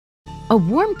A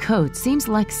warm coat seems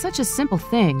like such a simple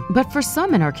thing, but for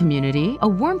some in our community, a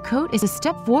warm coat is a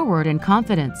step forward in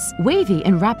confidence. WAVI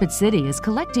in Rapid City is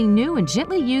collecting new and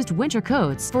gently used winter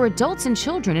coats for adults and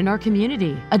children in our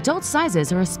community. Adult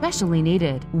sizes are especially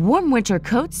needed. Warm winter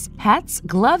coats, hats,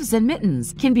 gloves, and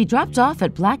mittens can be dropped off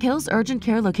at Black Hills Urgent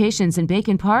Care locations in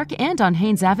Bacon Park and on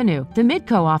Haynes Avenue, the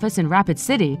Midco office in Rapid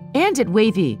City, and at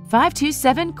WAVI,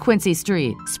 527 Quincy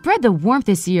Street. Spread the warmth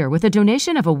this year with a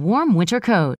donation of a warm winter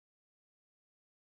coat.